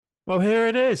Well, here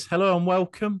it is. Hello and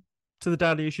welcome to the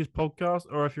Daddy Issues podcast.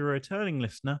 Or if you're a returning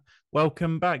listener,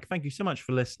 welcome back. Thank you so much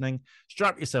for listening.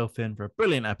 Strap yourself in for a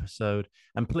brilliant episode.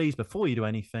 And please, before you do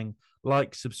anything,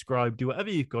 like, subscribe, do whatever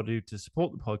you've got to do to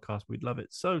support the podcast. We'd love it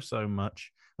so, so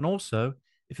much. And also,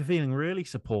 if you're feeling really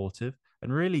supportive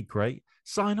and really great,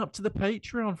 sign up to the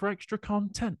Patreon for extra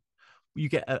content. You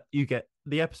get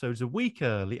the episodes a week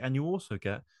early, and you also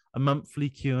get a monthly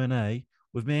Q&A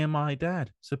with me and my dad.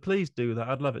 So please do that.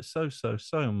 I'd love it so, so,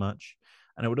 so much.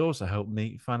 And it would also help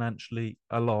me financially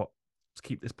a lot to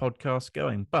keep this podcast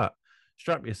going. But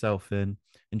strap yourself in,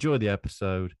 enjoy the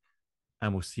episode,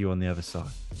 and we'll see you on the other side.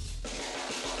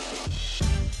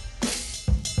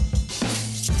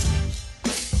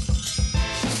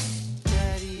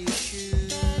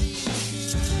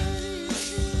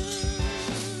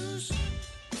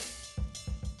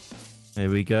 Here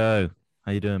we go.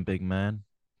 How you doing, big man?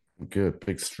 Good,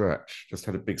 big stretch. Just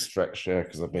had a big stretch there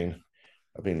because I've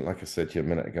been, like I said to you a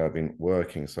minute ago, I've been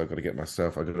working, so I've got to get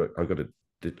myself.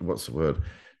 What's the word?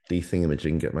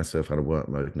 Dethingamaging, get myself out of work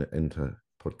mode and into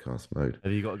podcast mode.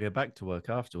 Have you got to go back to work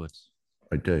afterwards?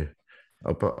 I do.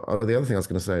 But the other thing I was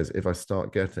going to say is if I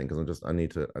start getting, because I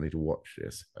need to watch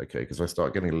this, okay? Because if I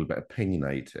start getting a little bit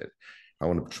opinionated, I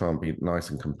want to try and be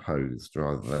nice and composed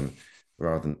rather than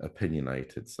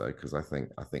opinionated. So because I think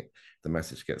the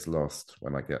message gets lost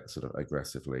when I get sort of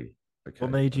aggressively. Okay. What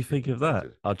made you think of that?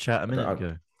 I'll chat a minute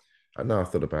ago. I know I've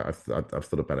thought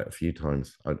about it a few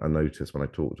times. I notice when I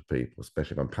talk to people,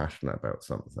 especially if I'm passionate about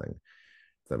something,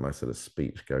 that my sort of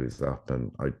speech goes up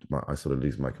and I sort of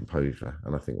lose my composure.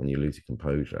 And I think when you lose your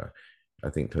composure,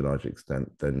 I think to a large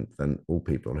extent, then all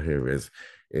people hear is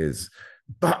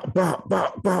buck, buck,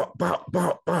 buck, buck, buck,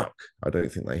 buck, buck. I don't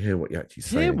think they hear what you're actually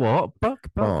saying. Hear what? Buck,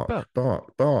 bark, buck.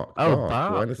 bark, bark, Oh, bark,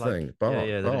 bark. or anything. Like, bark,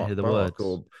 yeah, they bark, don't hear the bark,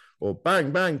 words. or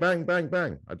bang, bang, bang, bang,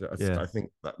 bang. Yeah. I think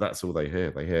that's all they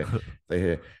hear. They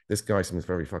hear this guy seems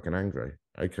very fucking angry.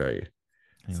 Okay,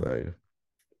 so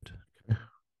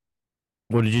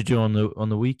what did you do on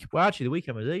the week? Well, actually, the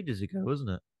weekend was ages ago,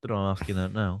 wasn't it? Don't know. I'm asking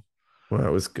that now.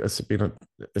 well, it's been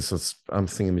I'm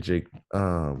thingamajig.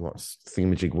 What's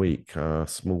thingamajig week?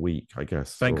 Small week, I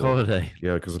guess. Bank holiday.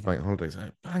 Yeah, because of bank holidays.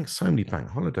 So many bank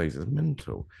holidays. It's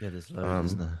mental. Yeah, there's loads,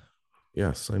 isn't there?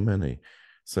 Yeah, so many.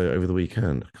 So over the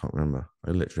weekend, I can't remember.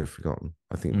 I literally have forgotten.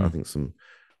 I think some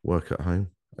work at home.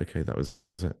 Okay, that was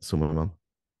it. Saw my mum.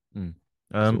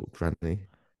 Saw granny.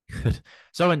 Good.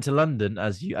 So I went to London,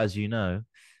 as you know,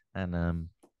 and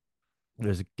it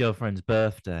was a girlfriend's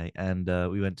birthday, and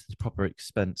we went to this proper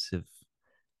expensive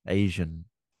Asian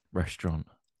restaurant,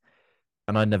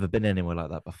 and I'd never been anywhere like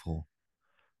that before,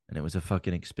 and it was a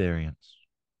fucking experience.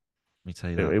 Let me tell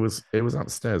you that. It was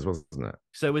upstairs, wasn't it?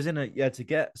 So it was in a you had to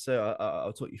get. So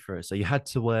I'll talk you through it. So you had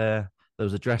to wear. There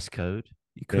was a dress code.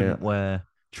 You couldn't wear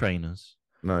trainers.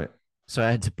 No. So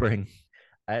I had to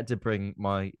bring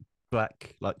my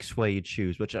black like suede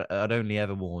shoes, which I'd only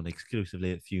ever worn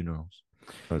exclusively at funerals.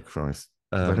 Oh Christ!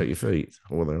 Did they hurt your feet?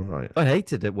 Or were they all right? I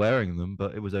hated it wearing them,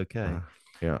 but it was okay.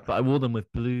 Yeah. But I wore them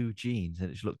with blue jeans,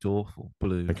 and it just looked awful.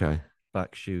 Blue. Okay.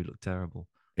 Black shoe looked terrible.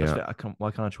 Yeah.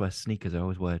 Why can't I just wear sneakers? I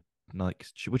always wear Nike,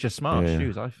 which are smart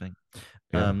shoes, I think.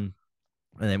 Yeah. And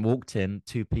then walked in,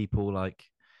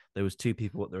 there was two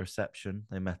people at the reception.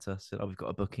 They met us, said, "Oh, we've got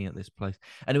a booking at this place,"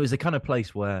 and it was the kind of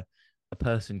place where a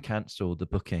person cancelled the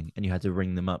booking, and you had to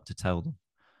ring them up to tell them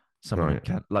someone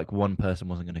like one person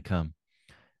wasn't going to come.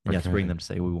 And you have to ring them to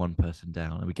say we're one person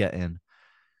down, and we get in.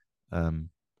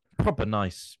 Proper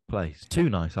nice place, too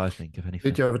nice, I think. If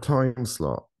anything, did you have a time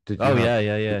slot? Did you? Oh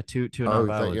yeah. 2.5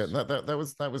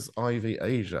 hours. That was Ivy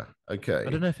Asia. Okay. I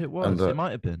don't know if it was. It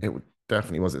might have been. It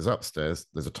definitely was. It's upstairs.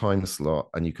 There's a time slot,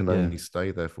 and you can only stay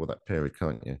there for that period,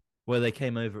 can't you? Well, they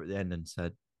came over at the end and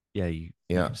said, "Yeah, you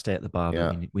can stay at the bar,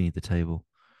 but we need the table."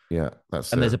 Yeah,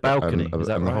 there's a balcony. Is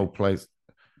that right? The whole place.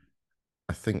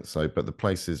 I think so, but the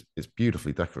place is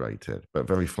beautifully decorated, but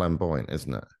very flamboyant,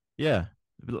 isn't it? Yeah,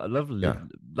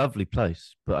 lovely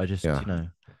place. But I just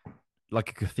like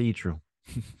a cathedral.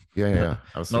 Yeah,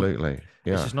 absolutely.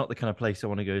 It's just not the kind of place I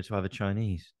want to go to have a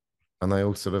Chinese. And they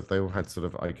all had sort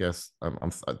of, I guess,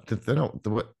 they're not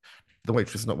the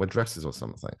waitress not wear dresses or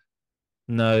something.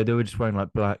 No, they were just wearing like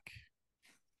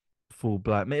full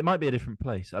black. It might be a different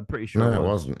place. I'm pretty sure. No, it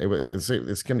wasn't.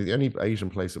 It's kind of the only Asian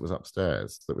place that was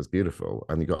upstairs that was beautiful,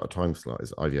 and you got a time slot.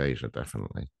 Is Ivy Asia,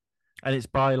 definitely. And it's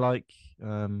by like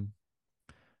in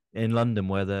London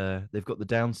where they've got the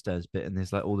downstairs bit, and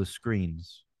there's like all the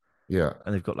screens. Yeah,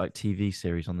 and they've got like TV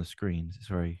series on the screens. It's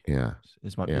very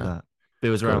This might be that. But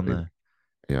it was around there.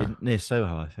 Yeah, near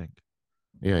Soho, I think.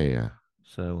 Yeah.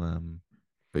 So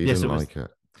but you didn't like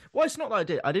it. Well, it's not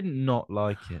that I did not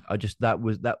like it. I just that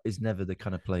is never the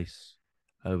kind of place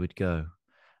I would go.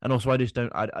 And also, I just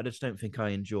don't think I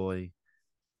enjoy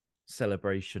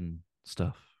celebration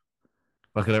stuff.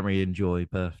 Like I don't really enjoy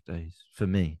birthdays for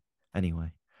me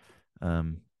anyway.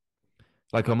 Um,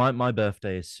 like on my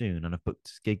birthday is soon, and I've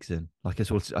booked gigs in. Like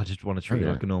it's all, I just want to Oh treat it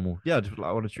yeah, like a normal. Yeah,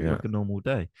 I want to treat it yeah. like a normal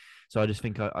day. So I just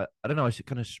think I don't know. I should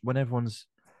kind of when everyone's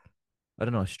I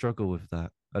don't know. I struggle with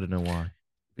that. I don't know why.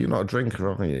 You're not a drinker,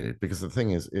 are you? Because the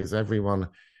thing is everyone.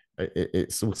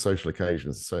 It's all social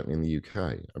occasions, certainly in the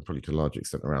UK, and probably to a large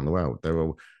extent around the world.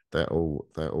 They're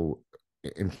all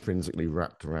intrinsically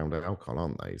wrapped around alcohol,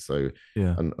 aren't they? So,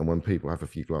 Yeah. and when people have a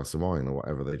few glasses of wine or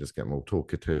whatever, they just get more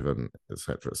talkative and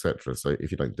etc. etc. So, if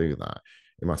you don't do that,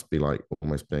 it must be like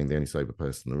almost being the only sober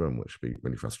person in the room, which would be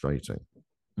really frustrating.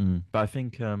 But I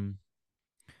think I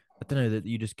don't know that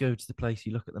you just go to the place,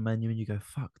 you look at the menu, and you go,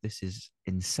 "Fuck, this is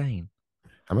insane."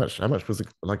 How much? How much was it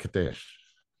like a dish?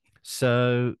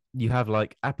 So you have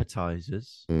like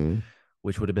appetizers, Mm,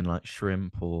 which would have been like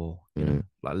shrimp or mm.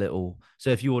 like little. So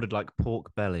if you ordered like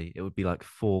pork belly, it would be like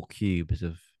 4 cubes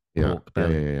of Yeah, pork yeah, yeah,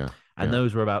 belly, yeah, and yeah.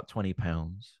 those were about £20.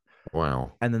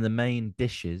 Wow, And then the main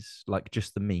dishes, like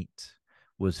just the meat,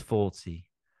 was 40,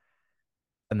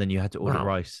 and then you had to order wow.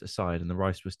 rice aside, and the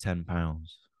rice was £10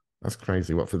 That's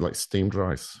crazy. What for like steamed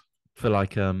rice? for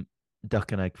like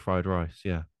duck and egg fried rice,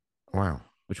 yeah, Wow,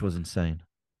 which was insane.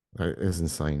 that is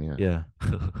insane. Yeah, Yeah,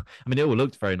 I mean, it all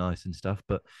looked very nice and stuff,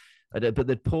 but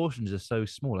the portions are so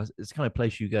small. It's the kind of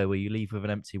place you go where you leave with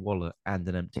an empty wallet and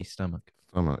an empty stomach.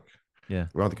 stomach. Yeah,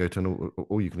 Rather go to an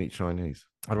all you can eat Chinese.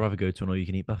 I'd rather go to an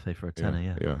all-you-can-eat buffet for a Yeah, tenner.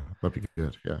 Yeah, yeah, that'd be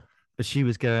good. Yeah. but she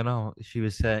was going, oh, she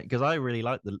was saying because I really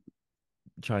like the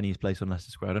Chinese place on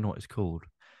Leicester Square. I don't know what it's called,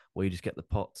 where you just get the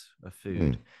pot of food.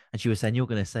 Mm. And she was saying, "You're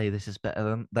going to say this is better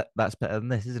than that. That's better than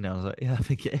this, isn't it?" I was like, "Yeah, I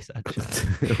think it is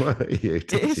actually. What, you, It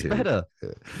did is you? better."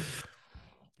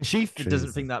 She doesn't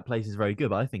Jesus. think that place is very good,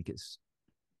 but I think it's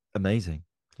amazing.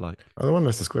 Like, Oh, the one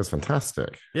Leicester Square is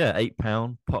fantastic. yeah,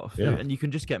 £8 pot of food, Yeah. and you can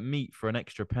just get meat for an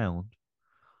extra pound.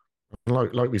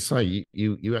 Like we say,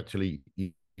 you actually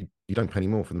you don't pay any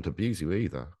more for them to abuse you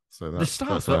either. So The that's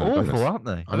staff are a awful, bonus. aren't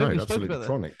they? I I think know, we spoke absolutely about that.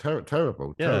 chronic,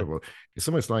 terrible, Yeah. terrible. It's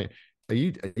almost like are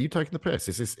you taking the piss?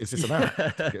 Is this an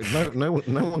act? Yeah. No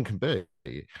one can be.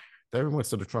 They're almost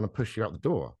sort of trying to push you out the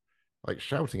door, like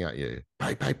shouting at you,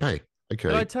 pay. Did I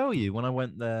Okay. tell you when I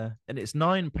went there, and it's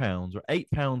 £9 or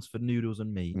 £8 for noodles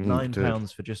and meat, nine Did.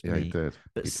 pounds for just Yeah, he meat, did.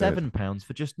 but He did. £7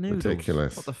 for just noodles? What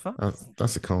Ridiculous. the fuck?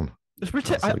 That's a con. It's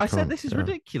ridiculous. Absolutely I said con. this is Yeah.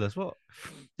 ridiculous. What?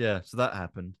 Yeah. So that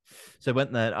happened. So I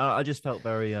went there. I just felt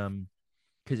very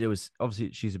because it was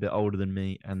obviously she's a bit older than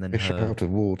me, and then Fish her. out of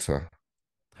water,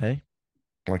 Hey.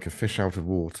 like a fish out of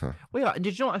water. Well, yeah. And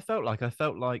did you know what I felt like? I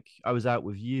felt like I was out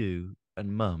with you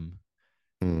and Mum,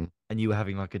 Mm. and you were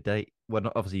having like a date. Well,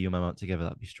 not obviously you and Mum aren't together.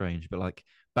 That'd be strange. But like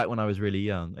back when I was really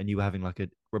young, and you were having like a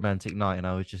romantic night, and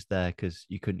I was just there because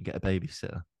you couldn't get a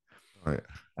babysitter, Right.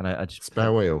 and I just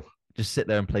Spare wheel. just sit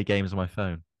there and play games on my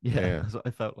phone. Yeah, Yeah. that's what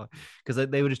I felt like because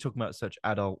they were just talking about such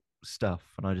adult stuff,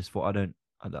 and I just thought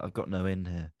I've got no in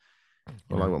here.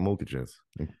 I like what mortgages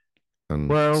and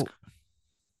Well,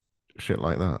 shit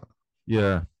like that.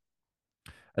 yeah.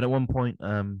 And at one point,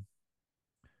 no,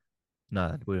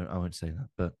 I won't say that,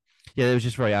 but yeah, it was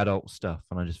just very adult stuff,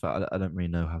 and I just felt I don't really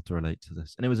know how to relate to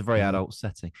this, and it was a very Mhm. adult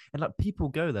setting, and like people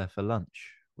go there for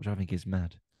lunch, which I think is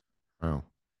mad. Wow.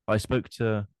 I spoke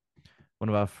to one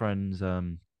of our friends,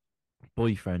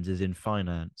 boyfriends is in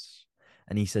finance,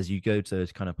 and he says you go to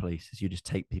those kind of places, you just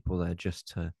take people there just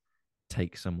to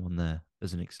take someone there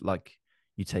as like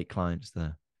you take clients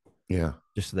there Yeah.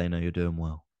 just so they know you're doing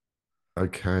well.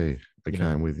 Okay. You Okay,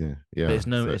 know, I'm with you. but Yeah.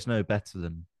 it's no better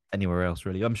than anywhere else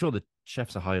really. I'm sure the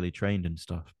chefs are highly trained and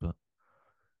stuff, but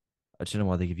I just don't know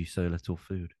why they give you so little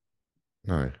food.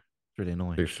 No, It's really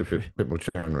annoying. it should be a bit more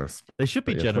generous. They should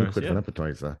be But yeah, 20 generous. quid for Yeah, an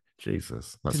appetizer.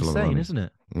 Jesus, it's that's a lot of insane, money. isn't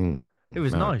it? Mm. It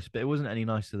was Mad. nice, but it wasn't any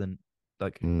nicer than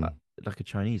like Mm. like a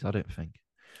Chinese. I don't think.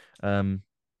 Um,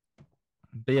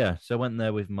 but yeah, so I went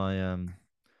there with my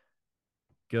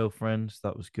girlfriends.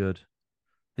 That was good.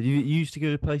 You used to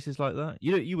go to places like that?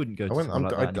 You wouldn't go I to went.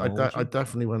 somewhere like that anymore, would I you?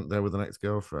 definitely went there with an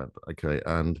ex-girlfriend. Okay,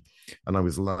 and I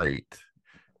was late.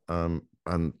 And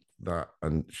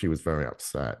she was very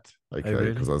upset. Oh, Okay,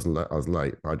 really? because I was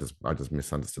late. I just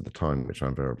misunderstood the time, which I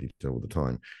invariably do all the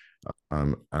time.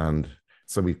 And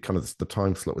so we kind of the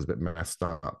time slot was a bit messed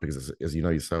up because as you know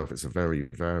yourself, it's a very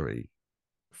very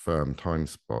firm time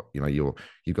spot. You know,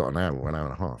 you've got an hour and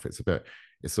a half.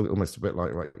 It's almost a bit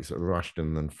like right, you sort of rushed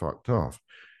and then fucked off.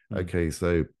 Mm. Okay,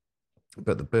 so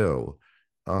but the bill,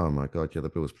 oh my god, yeah, the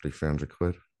bill was probably 300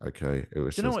 quid. Okay, it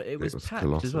was Do you know just what? It it was was packed as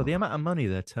well. The colossal. amount of money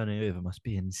they're turning over must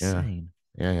be Yeah, insane.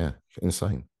 yeah,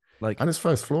 insane. Like, And it's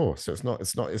first floor, so it's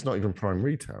not even prime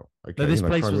retail. no, Okay, this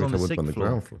place prime was on the retail would be on sixth the floor.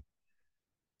 ground floor.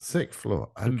 Sixth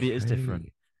floor. So maybe it is different.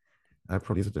 Okay, that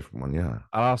probably is a different one. Yeah,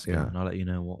 I'll ask her yeah. and I'll let you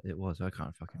know what it was. I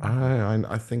can't fucking remember.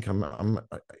 I think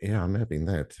yeah, I may have been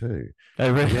there too.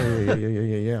 Oh,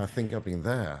 really? Yeah. I think I've been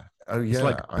there. Oh It's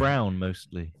like yeah, brown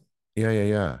mostly.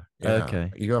 yeah.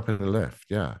 Okay. You go up in the lift.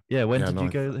 Yeah, Yeah. When yeah. did you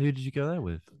Nice. go? Who did you go there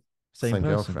with? Same Same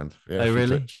person. girlfriend. Yeah, Oh,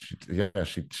 really?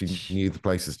 she knew the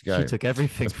places to She go, took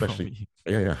everything from especially.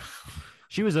 you. Yeah.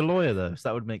 She was a lawyer though, so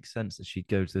that would make sense that she'd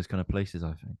go to those kind of places,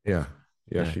 I think. Yeah,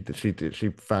 yeah. Yeah. She did. She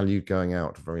valued going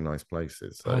out to very nice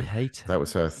places, I so hate it. that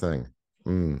was her thing.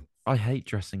 Mm, I hate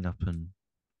dressing up and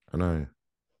I know.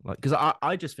 like because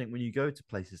I just think when you go to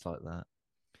places like that,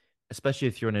 especially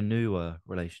if you're in a newer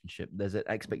relationship, there's an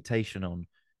expectation on,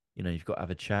 you've got to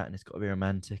have a chat and it's got to be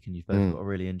romantic and you've both got Mm, to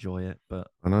really enjoy it. But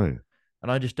I know.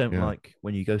 and I just don't Yeah, like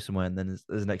when you go somewhere and then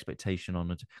there's an expectation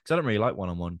on it because I don't really like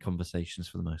one-on-one conversations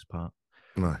for the most part.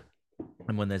 no.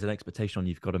 And when there's an expectation on,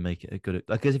 you've got to make it a good.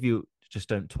 Like, as if you just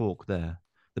don't talk there,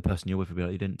 the person you're with will be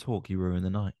like, "You didn't talk, you ruined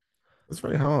the night." It's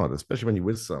very hard, especially when you're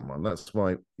with someone. That's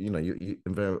why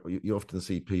you often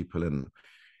see people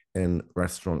in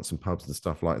restaurants and pubs and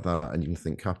stuff like that, and you can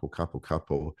think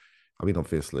couple. I mean,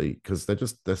 obviously, because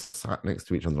they're sat next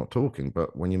to each other, not talking.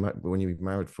 But when you're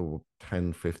married for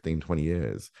 10, 15, 20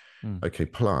 years, Mm. okay,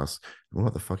 plus,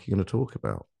 what the fuck are you going to talk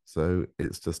about? So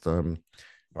it's just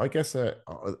I guess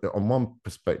on one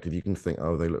perspective, you can think,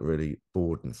 oh, they look really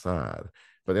bored and sad.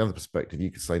 But the other perspective, you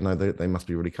could say, no, they must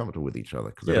be really comfortable with each other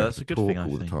because they Yeah, don't have that's to a good thing, talk I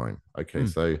all the think. time. Okay, Mm.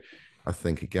 so I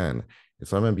think again,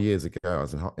 so I remember years ago, I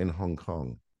was in Hong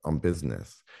Kong on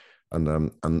business,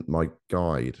 and my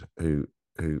guide who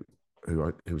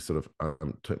sort of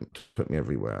took me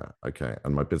everywhere. Okay,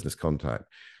 and my business contact,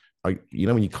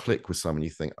 when you click with someone, you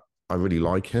think I really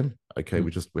like him. Okay,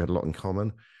 Mm. we had a lot in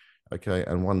common. Okay,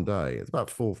 and one day, it's about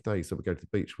fourth day, so we go to the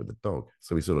beach with the dog.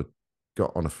 So we sort of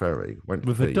got on a ferry, went to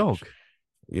With the a beach. dog.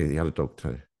 Yeah, he had a dog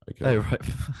too. Oh, Okay, right.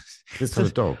 just So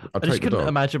had a dog. I'd I just take the couldn't dog.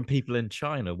 imagine people in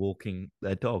China walking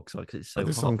their dogs like it's Oh, so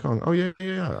this is hot. Hong Kong. Oh yeah.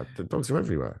 The dogs are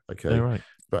everywhere. Oh, Okay, right.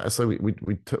 but so went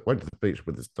to the beach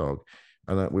with this dog,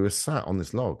 and we were sat on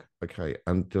this log. Okay,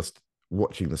 and just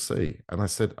watching the sea. And I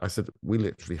said, we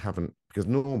literally haven't, because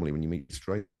normally when you meet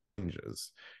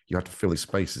strangers, you have to fill these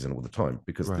spaces in all the time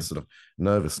because of Right. this sort of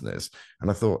nervousness. And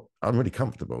I thought I'm really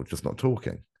comfortable just not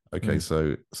talking. Okay,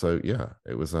 Mm. so yeah,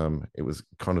 it was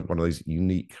kind of one of those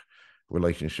unique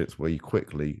relationships where you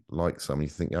quickly like someone, you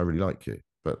think, yeah, I really like you,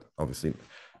 but obviously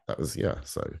that was, yeah.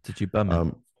 So Did you bum him?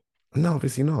 um no,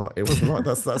 obviously not. It wasn't like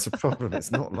that's a problem.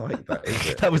 It's not like that, is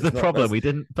it? That was the It's not. problem. That's We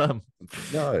didn't bum.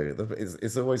 no.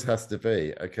 It's always has to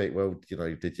be okay. Well,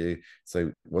 did you?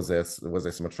 So was there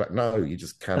some attract? No, you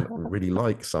just can't really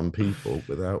like some people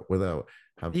without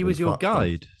He having was your fun.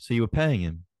 guide, so you were paying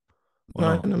him or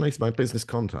No, not? no, he's my business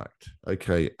contact.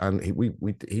 Okay, and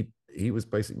he was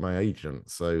basically my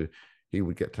agent, so he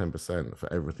would get 10%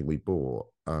 for everything we bought,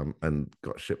 and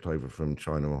got shipped over from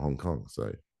China or Hong Kong.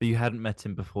 So But you hadn't met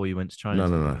him before you went to China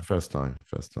no, together. first time.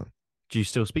 Do you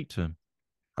still speak to him?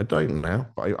 I don't now,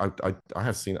 but I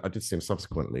have seen. I did see him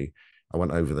subsequently. I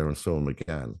went over there and saw him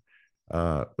again.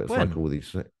 But it's like When? all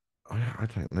these. I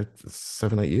don't know,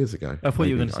 7, 8 years ago, I thought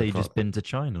you were maybe. going to I say you can't. just been to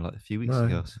China like a few weeks No,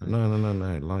 ago or something.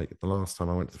 no. Like the last time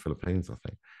I went to the Philippines, I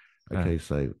think. Oh, Okay,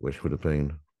 so which would have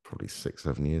been probably 6,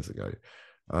 7 years ago.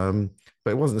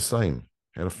 But it wasn't the same.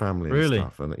 He had a family and really?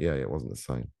 stuff, and yeah, it wasn't the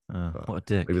same. But What a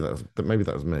dick. maybe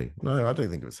that was me. No, I don't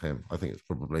think it was him. I think it's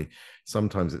probably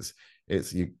sometimes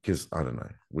it's you, because I don't know.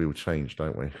 We will change,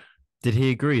 don't we? Did he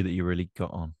agree that you really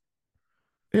got on?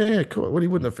 Yeah, cool. Well, he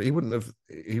wouldn't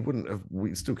have.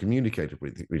 We still communicated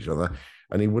with each other,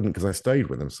 and he wouldn't, because I stayed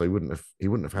with him, so he wouldn't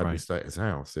have had me Right. stay at his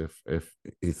house if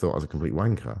he thought I was a complete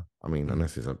wanker. I mean, Mm.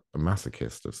 unless he's a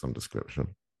masochist of some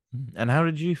description. And how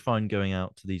did you find going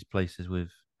out to these places with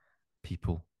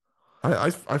people? I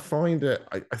find it.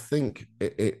 I think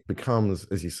it becomes,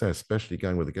 as you say, especially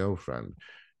going with a girlfriend.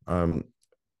 Um,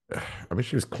 I mean,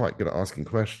 she was quite good at asking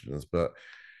questions, but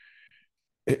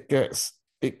it just.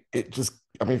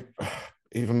 I mean,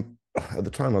 even at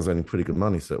the time, I was earning pretty good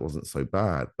money, so it wasn't so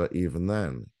bad. But even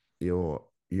then, you're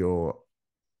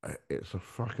it's a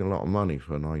fucking lot of money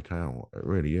for a night out. It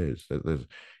really is.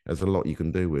 There's a lot you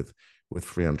can do with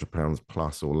 £300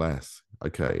 plus or less.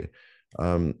 Okay,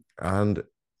 and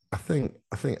I think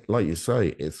like you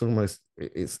say, it's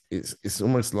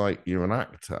almost like you're an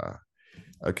actor,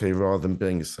 okay, rather than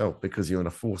being yourself, because you're in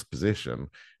a forced position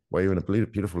where you're in a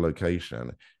beautiful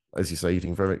location, as you say,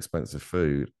 eating very expensive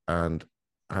food,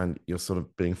 and you're sort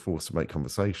of being forced to make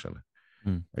conversation.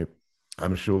 Mm.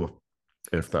 I'm sure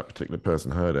if that particular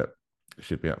person heard it,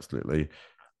 she'd be absolutely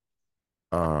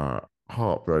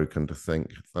heartbroken to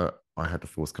think that I had to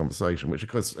force conversation, which of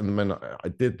course, and then I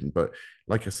didn't. But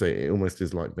like I say, it almost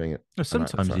is like being Well, an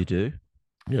sometimes actor. you do.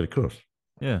 Yeah, of course,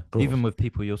 Yeah. of course. Even with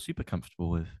people you're super comfortable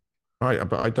with. Right,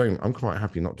 but I don't. I'm quite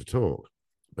happy not to talk.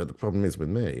 But the problem is with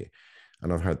me,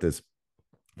 and I've had this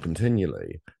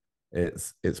continually.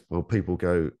 It's well, people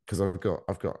go because I've got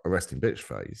a resting bitch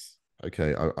face.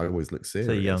 Okay, I always look serious,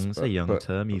 Say young but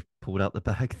term. You've pulled out the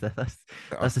bag there. That's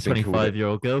the I've been called it.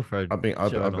 25-year-old girlfriend showing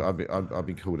off. I've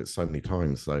been called it so many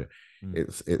times, so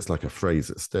Mm. it's like a phrase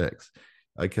that sticks.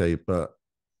 Okay, but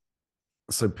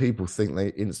so people think they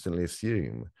instantly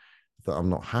assume that I'm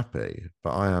not happy,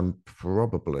 but I am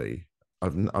probably.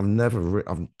 I've never.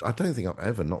 I don't think I've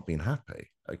ever not been happy.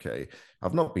 Okay,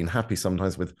 I've not been happy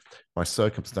sometimes with my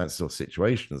circumstances or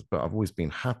situations, but I've always been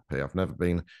happy. I've never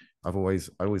been. I always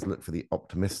look for the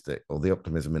optimistic or the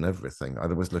optimism in everything. I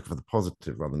always look for the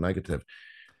positive rather than negative.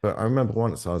 But I remember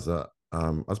once I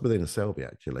was within Selby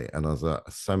actually, and I was at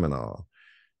a seminar,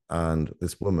 and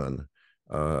this woman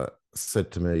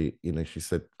said to me, she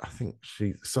said, I think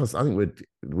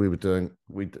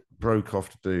we broke off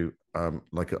to do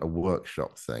like a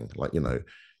workshop thing, like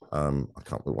I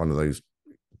can't one of those,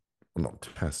 well, not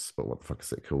tests, but what the fuck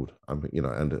is it called?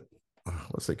 And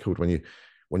what's it called when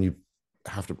you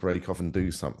have to break off and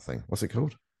do something? What's it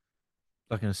called?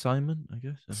 Like an assignment, I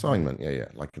guess. Assignment, yeah,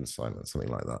 like an assignment, something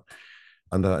like that.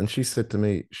 And she said to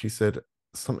me, she said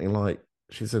something like,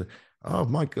 she said, "Oh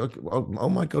my god, oh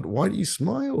my god, why do you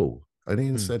smile?" And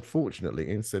Ian said, "Fortunately,"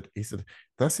 he said,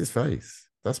 "That's his face.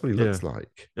 That's what he looks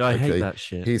like." Yeah, I hate Okay, that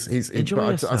shit. Enjoy but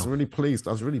yourself. yourself. I was really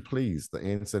pleased that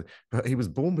Ian said, but he was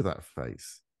born with that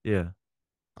face. Yeah.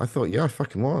 I thought, yeah, I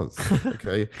fucking was.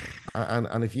 Okay,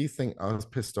 and if you think I was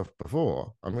pissed off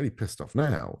before, I'm really pissed off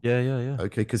now. Yeah.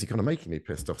 Okay, because you're kind of making me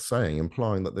pissed off,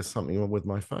 implying that there's something wrong with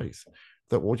my face.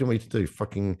 That what do you want me to do?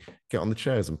 Fucking get on the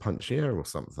chairs and punch the air or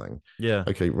something? Yeah.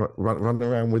 Okay, run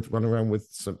around with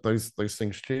some, those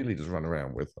things cheerleaders run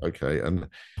around with. Okay, and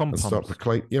start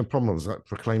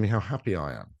proclaiming how happy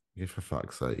I am. Yeah, for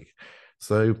fuck's sake.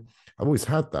 So I've always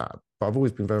had that, but I've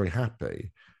always been very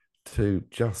happy to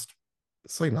just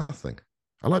say nothing.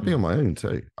 I like being on my own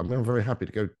too. I'm very happy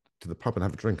to go to the pub and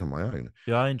have a drink on my own.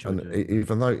 Yeah, I enjoy and doing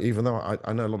even though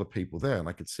I know a lot of people there and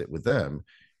I could sit with them,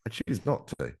 I choose not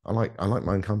to. I like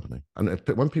my own company. And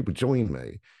when people join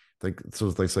me,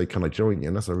 they say, "Can I join you?"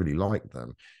 And as I really like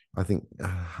them, I think,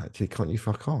 actually, can't you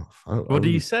fuck off? What do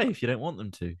you say if you don't want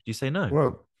them to? Do you say no?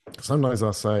 Well, sometimes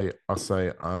I'll say,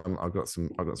 I've got some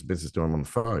business doing on the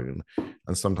phone,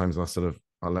 and sometimes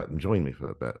I let them join me for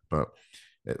a bit, but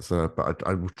it's but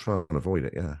I will try and avoid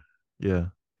it. Yeah. Yeah.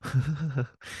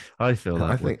 I feel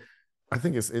that I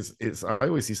think it's I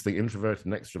always used to think introverted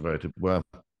and extroverted were,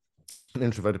 an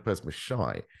introverted person was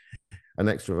shy, an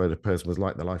extroverted person was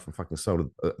like the life and fucking soul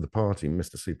of the party,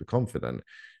 Mr. Super Confident.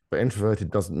 But introverted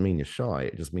doesn't mean you're shy,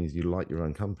 it just means you like your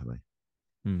own company.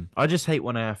 I just hate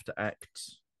when I have to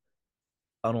act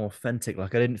unauthentic.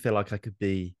 Like I didn't feel like I could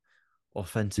be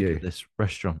authentic at this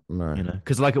restaurant. No.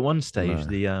 Because like at one stage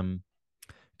No.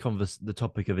 the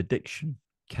topic of addiction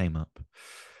came up,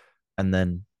 and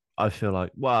then I feel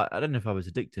like, well, I don't know if I was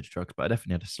addicted to drugs, but I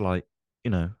definitely had a slight,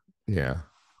 Yeah.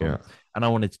 and I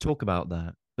wanted to talk about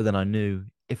that, but then I knew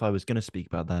if I was going to speak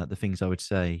about that, the things I would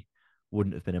say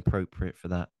wouldn't have been appropriate for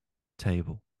that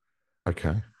table.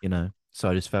 Okay. So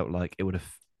I just felt like it would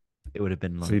have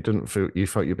been like. So you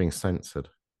felt you're being censored.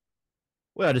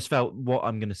 Well, I just felt what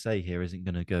I'm going to say here isn't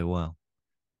going to go well,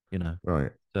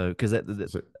 Right. So because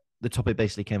the topic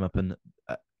basically came up, and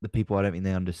the people, I don't think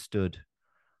they understood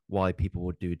why people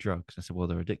would do drugs. I said, well,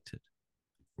 they're addicted.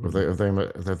 Have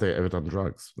they ever done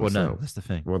drugs themselves? Well, no, that's the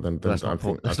thing. Well, then that's not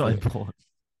important. That's not important.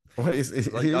 Well, I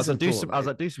was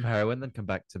like, do some heroin, then come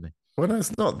back to me. Well, no,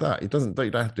 it's not that. You don't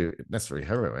have to do necessarily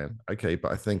heroin. Okay,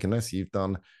 but I think unless you've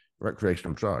done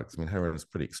recreational drugs, I mean, heroin is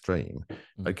pretty extreme.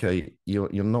 Okay, you're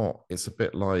not. It's a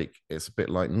bit like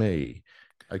me.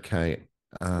 Okay,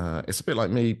 it's a bit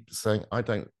like me saying I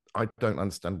don't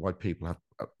understand why people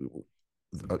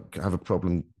have a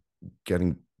problem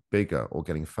getting bigger or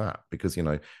getting fat, because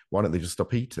why don't they just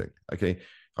stop eating? Okay,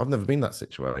 I've never been in that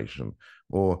situation.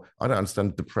 Or I don't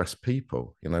understand depressed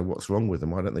people. What's wrong with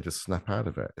them? Why don't they just snap out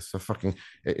of it? It's a fucking,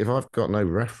 if I've got no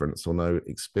reference or no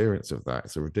experience of that,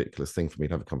 it's a ridiculous thing for me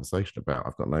to have a conversation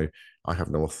about. I have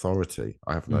no authority.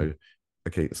 I have no,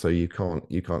 okay, so you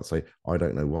can't say, I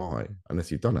don't know why,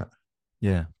 unless you've done it.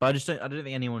 Yeah. But I don't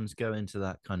think anyone's going to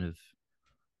that kind of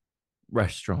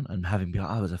restaurant and having be like,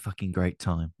 oh, it was a fucking great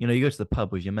time. You know, you go to the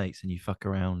pub with your mates and you fuck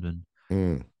around and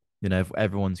Mm. you know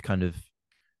everyone's kind of.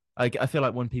 I feel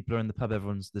like when people are in the pub,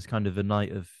 there's kind of a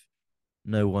night of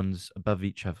no one's above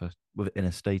each other in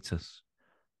a status.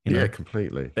 You Yeah, know,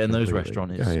 completely, but in those completely.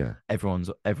 restaurants, Yeah, it's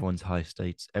yeah. everyone's high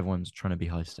status. Everyone's trying to be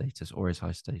high status or is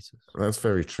high status. That's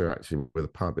very true, actually. With a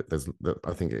pub,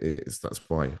 I think it is. That's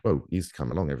why. Well, we used to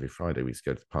come along every Friday. We used to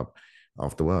go to the pub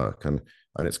after work, and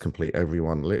it's complete.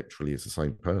 Everyone literally is the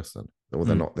same person. Well,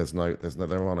 they're Mm. not.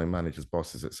 There are no managers,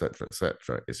 bosses, etc.,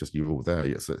 etc. It's just you're all there.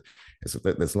 There's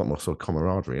a lot more sort of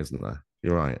camaraderie, isn't there?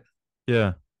 You're right.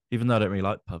 Yeah. Even though I don't really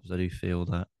like pubs, I do feel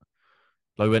that.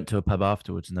 Like we went to a pub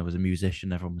afterwards and there was a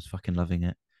musician, everyone was fucking loving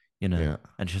it, you know, Yeah,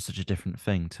 and it's just such a different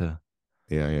thing to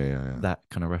yeah, yeah, yeah, yeah. that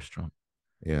kind of restaurant.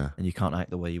 Yeah. And you can't act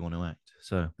the way you want to act.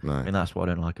 So, I No, mean, that's what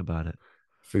I don't like about it.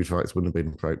 food fights wouldn't have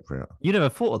been appropriate. You never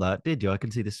thought of that, did you? I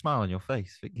can see the smile on your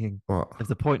face thinking What? of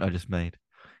the point I just made.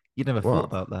 You never thought What?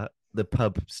 about that, the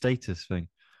pub status thing.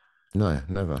 No,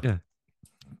 never, Yeah.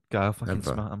 God, how fucking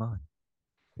ever. smart am I?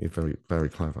 You're very, very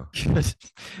clever.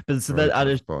 But so Very then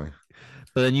clever boy.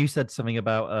 but then you said something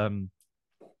about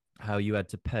how you had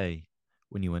to pay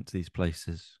when you went to these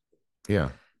places. Yeah.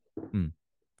 Mm.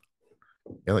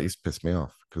 Yeah, that used to piss me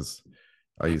off because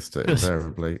I used to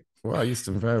invariably,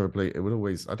 it would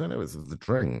always, I don't know, if it was the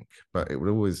drink, but it would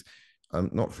always,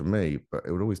 not for me, but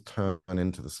it would always turn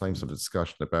into the same sort of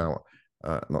discussion about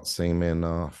not seeing me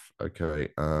enough. Okay,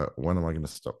 when am I going to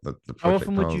stop the How project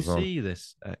often I would you was on? see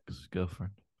this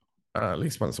ex-girlfriend? At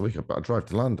least once a week, but I drive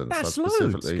to London, so I That's loads,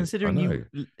 specifically, considering you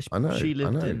she I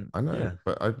lived know, in. I know, Yeah.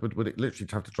 but I would it literally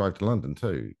have to drive to London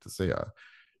too to see her.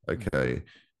 Okay,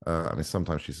 I mean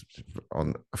sometimes she's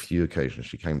on a few occasions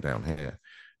she came down here,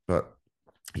 but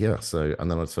yeah. So and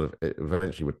then I sort of it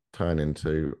eventually would turn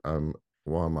into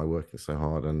why am I working so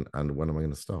hard and when am I going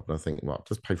to stop? And I think well,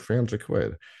 just pay 300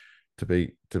 quid to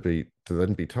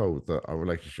then be told that our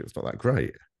relationship's not that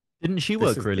great. Didn't she This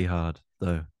work is really hard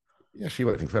though? yeah, she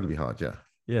worked incredibly hard. Yeah,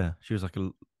 Yeah, she was like a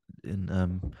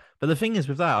in but the thing is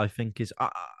with that, I think is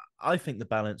I think the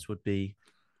balance would be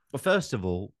well, first of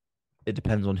all, it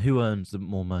depends on who earns the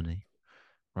more money,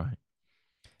 right?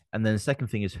 And then the second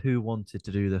thing is who wanted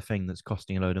to do the thing that's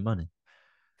costing a load of money.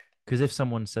 Because if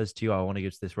someone says to you, oh, I want to go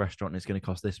to this restaurant and it's going to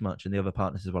cost this much, and the other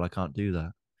partner says, well, I can't do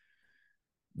that,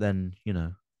 then, you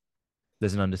know,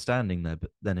 there's an understanding there.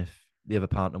 But then if the other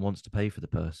partner wants to pay for the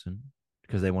person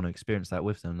because they want to experience that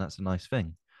with them, that's a nice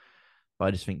thing. But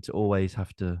I just think to always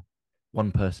have to,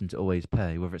 one person to always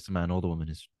pay, whether it's the man or the woman,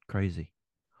 is crazy.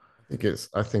 I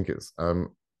think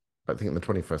in the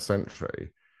 21st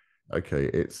century, okay,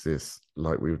 it's this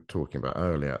like we were talking about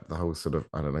earlier, the whole sort of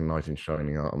I don't know, knight in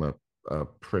shining armor,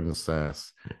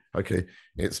 princess. Okay,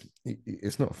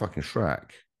 it's not fucking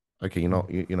Shrek. Okay, you're not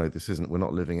you know this isn't we're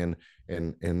not living in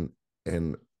in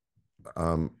in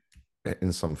um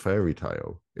in some fairy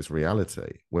tale. It's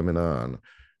reality. Women earn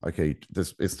okay.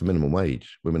 This it's the minimum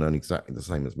wage. Women earn exactly the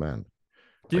same as men.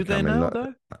 Do Okay, I they mean, now,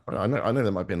 though? I know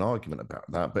there might be an argument about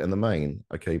that, but in the main,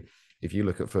 okay, if you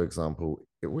look at, for example,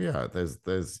 well, yeah,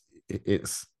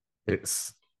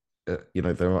 it's you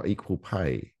know there are equal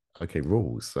pay, okay,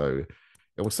 rules. So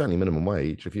it was certainly minimum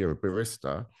wage. If you're a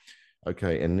barista,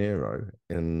 okay, in Nero,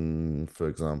 in for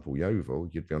example Yeovil,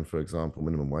 you'd be on, for example,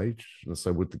 minimum wage, and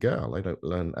so would the girl. They don't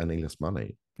earn any less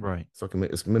money. Right. So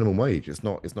it's minimum wage. It's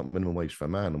not minimum wage for a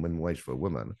man or minimum wage for a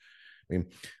woman. I mean,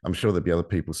 I'm sure there'd be other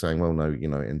people saying, well, no, you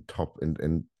know, in top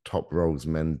roles,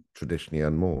 men traditionally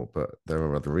earn more, but there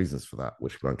are other reasons for that,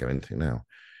 which we won't go into now.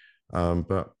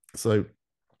 But so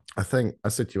I think I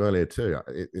said to you earlier too,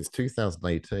 it's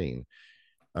 2018.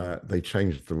 They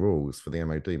changed the rules for the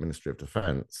MOD, Ministry of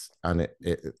Defence, and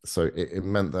it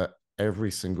meant that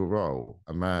every single role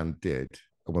a man did,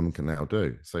 a woman can now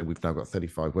do. So we've now got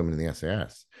 35 women in the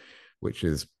SAS, which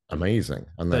is amazing.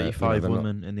 And 35 they're not,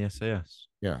 women in the SAS.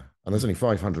 yeah, and there's only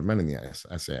 500 men in the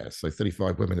SAS, so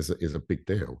 35 women is a big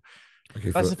deal.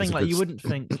 Okay, That's the thing. it's a Like, good. you wouldn't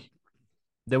think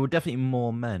there were definitely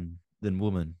more men than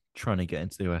women trying to get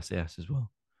into the SAS as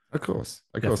well. Of course,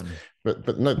 Definitely.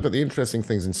 but no, but the interesting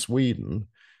things in Sweden,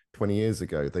 20 years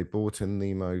ago, they brought in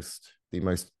the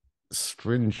most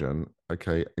stringent,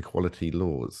 okay, equality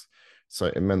laws. So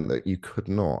it meant that you could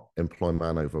not employ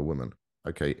man over a woman.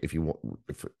 Okay, if you want,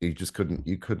 if you just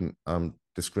you couldn't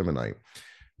discriminate.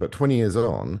 But 20 years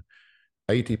on,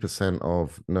 80%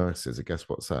 of nurses are guess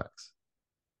what sex?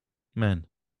 Men.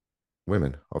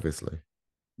 Women, obviously.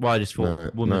 Well, I just thought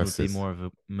No, women would be nurses. more of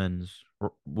a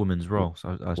woman's role. So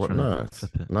I was What trying to nurse?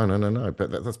 flip it. No, no, no, no.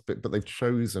 But they've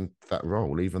chosen that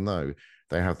role, even though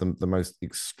they have the most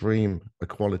extreme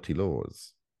equality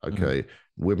laws. Mm. Okay,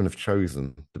 women have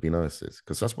chosen to be nurses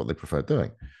because that's what they prefer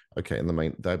doing. Okay, in the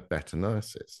main, they're better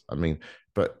nurses. I mean,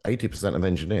 but 80% of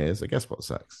engineers, I guess what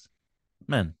sex?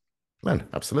 Men. Men,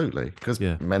 absolutely, because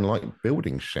Yeah. men like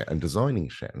building shit and designing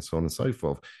shit and so on and so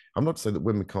forth. I'm not saying that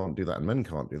women can't do that and men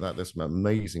can't do that. There's some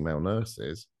amazing male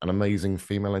nurses and amazing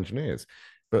female engineers,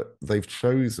 but they've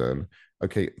chosen,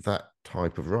 okay, that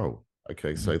type of role.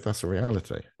 Okay, so that's a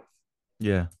reality.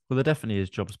 Yeah. Well, there definitely is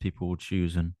jobs people will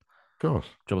choose and God,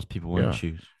 jobs people won't yeah.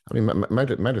 choose. I mean,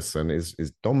 medicine is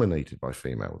dominated by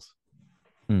females.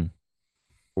 Hmm.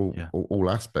 All, Yeah. all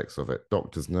aspects of it,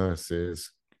 doctors,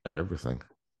 nurses, everything.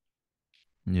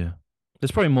 Yeah.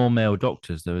 There's probably more male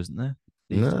doctors though, isn't there?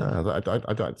 These days. No,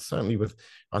 I certainly with.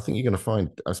 I think you're going to find,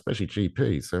 especially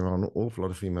GPs. There are an awful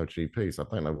lot of female GPs. I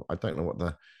don't know. I don't know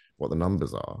what the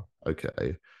numbers are.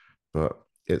 Okay, but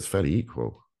it's fairly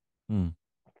equal. Hmm.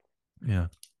 Yeah.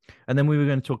 And then we were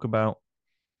going to talk about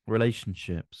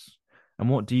relationships. And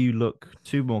what do you look,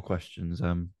 two more questions.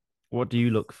 What do you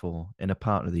look for in a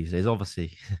partner these days?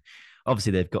 Obviously,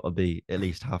 obviously they've got to be at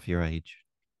least half your age.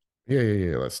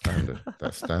 Yeah. That's standard.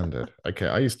 That's standard. Okay,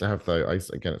 I used to have though.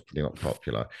 Again, it's pretty not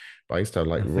popular, but I used to have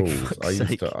like For rules. fuck's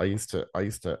sake.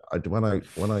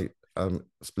 When I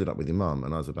split up with your mum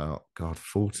and I was about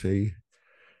 40.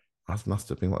 I must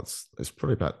have been it's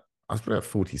probably about I was probably about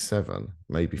 47,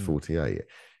 maybe Mm. 48.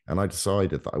 And I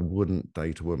decided that I wouldn't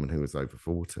date a woman who was over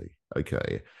 40.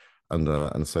 Okay.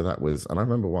 And so that was, and I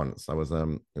remember once it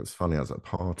was funny, I was at a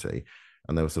party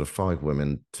and there were sort of 5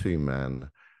 women, 2 men.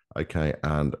 Okay.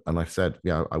 And I said,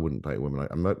 yeah, I wouldn't date women.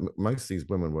 And most of these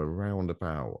women were around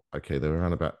about, okay, they were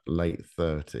around about late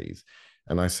 30s.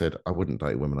 And I said, I wouldn't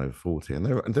date women over 40. And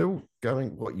they're all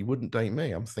going, what, you wouldn't date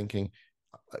me? I'm thinking,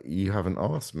 you haven't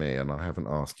asked me and I haven't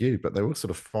asked you, but they were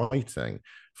sort of fighting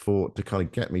to kind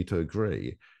of get me to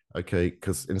agree. Okay,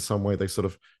 because in some way they sort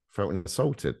of felt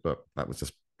insulted, but that was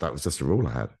just a rule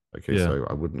I had. Okay, Yeah. so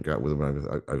I wouldn't go out with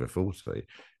them over 40.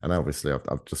 And obviously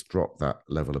I've just dropped that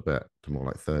level a bit to more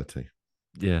like 30.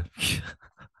 Yeah.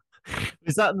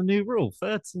 Is that the new rule?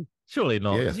 30? Surely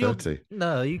not. Yeah, Because you're 30.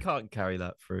 no, you can't carry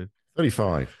that through.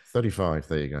 35.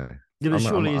 There you go. Yeah, but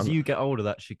surely as I'm you get older,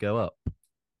 that should go up.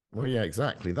 Well, yeah,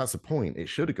 exactly. That's the point. It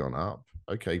should have gone up.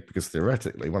 Okay, because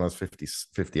theoretically, when I was 50,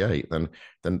 58, then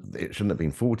it shouldn't have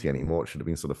been 40 anymore. It should have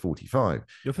been sort of 45.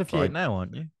 You're But 58 now,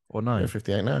 aren't you? Or yeah, no?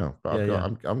 58 now. But Yeah,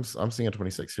 I've got yeah. I'm seeing a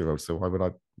 26-year-old, so why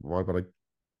would I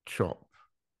chop?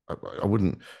 I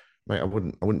wouldn't, mate, I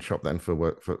wouldn't chop then for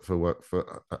work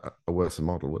for a worse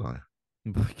model, would I?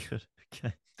 Good.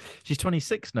 Okay. She's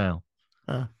 26 now.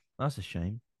 Ah. That's a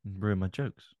shame. Ruin my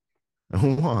jokes.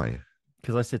 Why?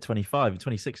 Because I said 25 and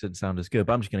 26 didn't sound as good,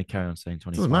 but I'm just going to carry on saying It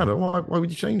 25. doesn't matter. Why would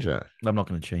you change that? I'm not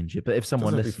going to change it. But if It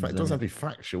someone doesn't have to listens, it doesn't have to be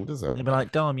factual, does it? they'll be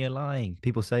like, Dom, you're lying.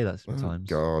 People say that Oh sometimes.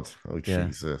 God! Oh Yeah.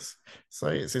 Jesus! So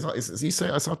you say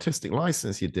it's artistic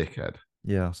license, you dickhead.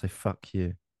 Yeah, I'll say fuck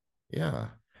you. Yeah.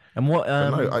 And what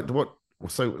But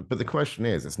no, but the question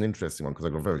is, it's an interesting one because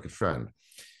I've got a very good friend,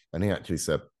 and he actually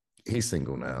said he's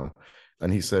single now,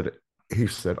 and he said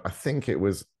I think it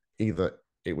was either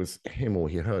it was him or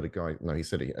he heard a guy. No, he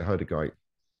said he heard a guy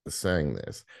saying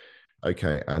this.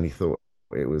 Okay, and he thought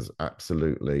it was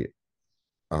absolutely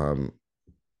um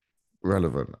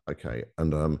relevant. Okay,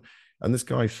 and this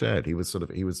guy shared he was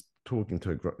talking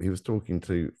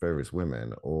to various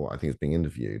women, or I think he was being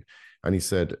interviewed, and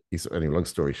anyway, long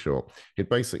story short, he'd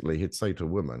say to a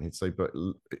woman, he'd say, but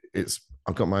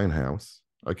I've got my own house.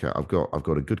 Okay, I've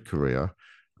got a good career.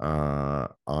 I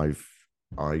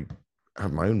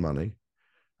have my own money.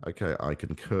 Okay, I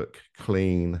can cook,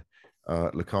 clean,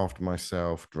 look after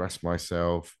myself, dress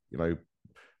myself,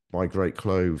 buy great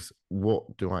clothes.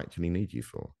 What do I actually need you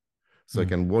for? So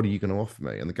again, what are you going to offer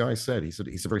me? And the guy said, he said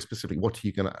very specifically, how are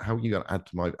you going to how are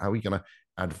you going to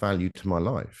add value to my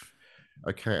life?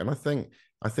 Okay. And I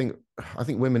think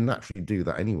women naturally do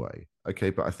that anyway. Okay.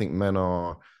 But I think men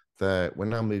are there. We're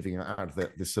now moving out of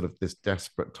this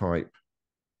desperate type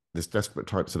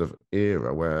sort of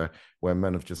era where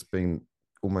men have just been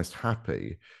almost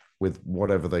happy with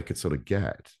whatever they could sort of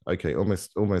get. Okay,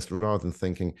 almost rather than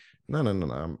thinking, no,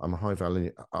 I'm a high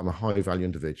value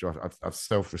individual. I've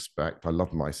self-respect. I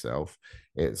love myself.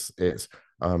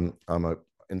 I'm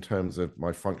in terms of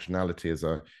my functionality as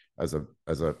a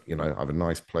I have a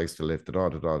nice place to live,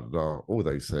 all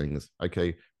those things.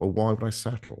 Okay, well, why would I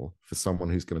settle for someone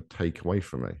who's going to take away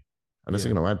from me? And it's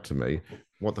going to add to me.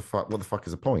 What the fuck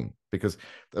is the point? Because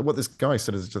what this guy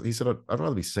said is, he said, I'd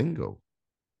rather be single.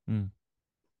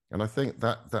 And I think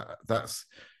that's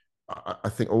I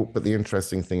think. Oh, but the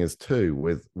interesting thing is too,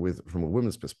 with from a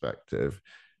woman's perspective,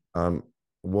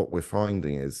 what we're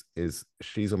finding is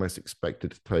she's almost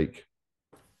expected to take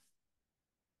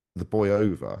the boy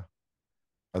over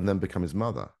and then become his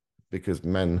mother, because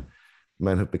men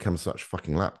have become such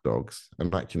fucking lapdogs.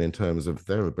 And actually, in terms of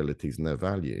their abilities and their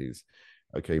values,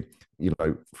 okay, you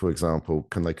know, for example,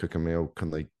 can they cook a meal? Can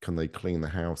they clean the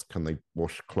house? Can they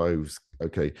wash clothes?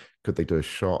 Okay, could they do a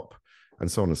shop,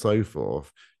 and so on and so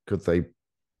forth? Could they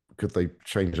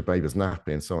change a baby's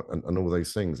nappy and so on, and all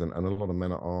those things? And a lot of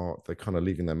men they're kind of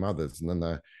leaving their mothers, and then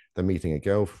they're meeting a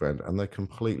girlfriend, and they're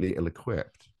completely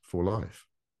ill-equipped for life.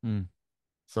 Mm.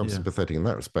 So I'm sympathetic in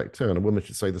that respect too, and a woman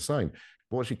should say the same.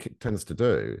 But what she tends to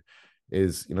do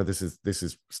is, you know, this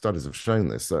is studies have shown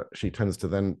this, that she tends to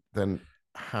then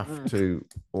have to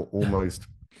almost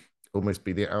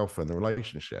be the alpha in the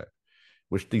relationship,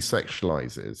 which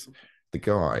desexualizes the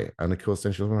guy, and of course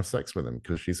then she doesn't have sex with him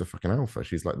because she's a fucking alpha.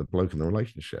 She's like the bloke in the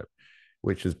relationship,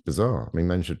 which is bizarre. I mean,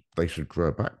 men should grow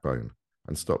a backbone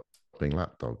and stop being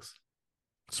lapdogs.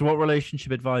 So what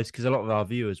relationship advice, because a lot of our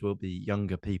viewers will be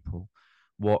younger people,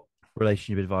 what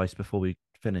relationship advice, before we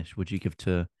finish, would you give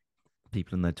to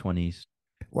people in their 20s?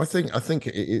 Well, I think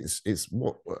it's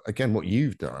what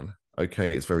you've done.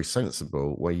 Okay, it's very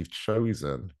sensible, where you've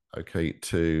chosen, okay,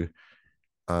 to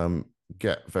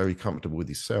get very comfortable with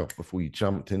yourself before you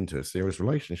jumped into a serious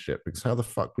relationship. Because how the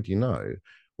fuck would you know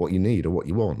what you need or what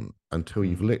you want until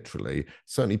you've literally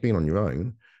certainly been on your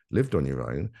own, lived on your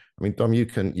own? I mean, Dom, you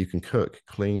can cook,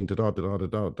 clean, da da da da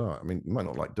da da. I mean, you might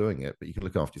not like doing it, but you can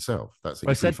look after yourself. That's it.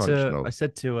 I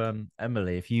said to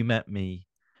Emily, if you met me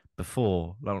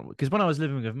before, because when I was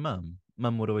living with mum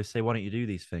would always say, "Why don't you do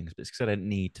these things?" But it's because I didn't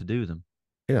need to do them.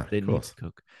 Yeah, I didn't need to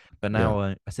cook. But now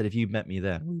I said, if you met me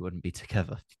then, we wouldn't be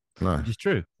together. No, which is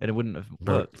true, and it wouldn't have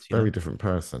worked. Very different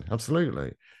person,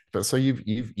 absolutely. But so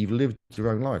you've lived your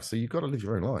own life, so you've got to live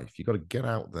your own life. You've got to get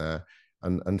out there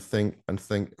and think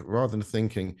rather than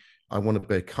thinking I want to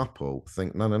be a couple.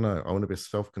 Think no, I want to be a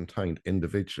self-contained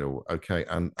individual. Okay,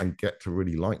 and get to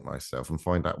really like myself and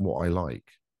find out what I like.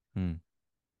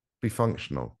 Be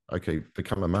functional. Okay,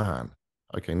 become a man.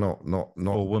 Okay, not or woman.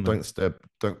 Or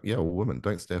woman.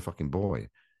 Don't stare fucking boy.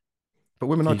 But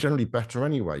women are generally better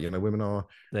anyway. You know, women are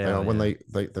when they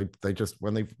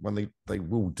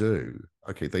will do.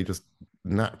 Okay, they just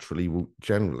naturally will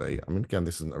generally. I mean, again,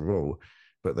 this isn't a rule,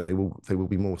 but they will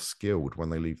be more skilled when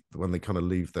they kind of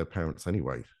leave their parents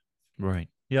anyway. Right.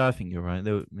 Yeah, I think you're right.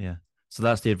 So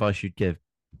that's the advice you'd give.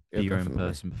 Be your own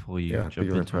person before you jump be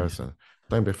your own person.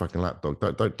 Don't be a fucking lapdog.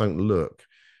 Don't look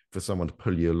for someone to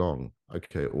pull you along.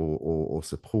 Okay, or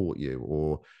support you,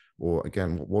 or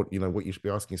again, what you should be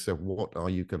asking yourself: what are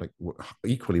you going to?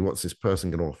 Equally, what's this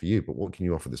person going to offer you? But what can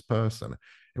you offer this person?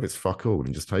 If it's fuck all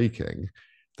and just taking,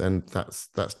 then that's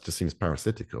just seems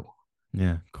parasitical.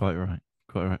 Yeah, quite right.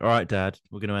 All right, Dad,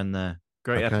 we're going to end there.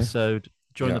 Great episode.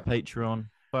 Join the Patreon.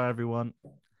 Bye, everyone.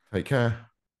 Take care.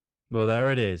 Well,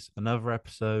 there it is. Another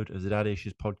episode of the Daddy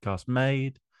Issues podcast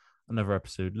made. Another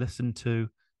episode listened to.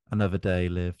 Another day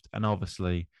lived. And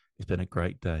obviously, it's been a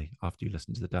great day after you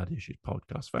listen to the Daddy Issues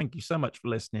podcast. Thank you so much for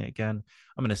listening again.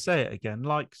 I'm going to say it again.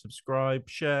 Like, subscribe,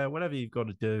 share, whatever you've got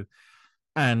to do.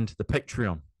 And the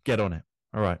Patreon. Get on it.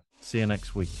 All right. See you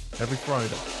next week. Every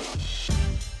Friday.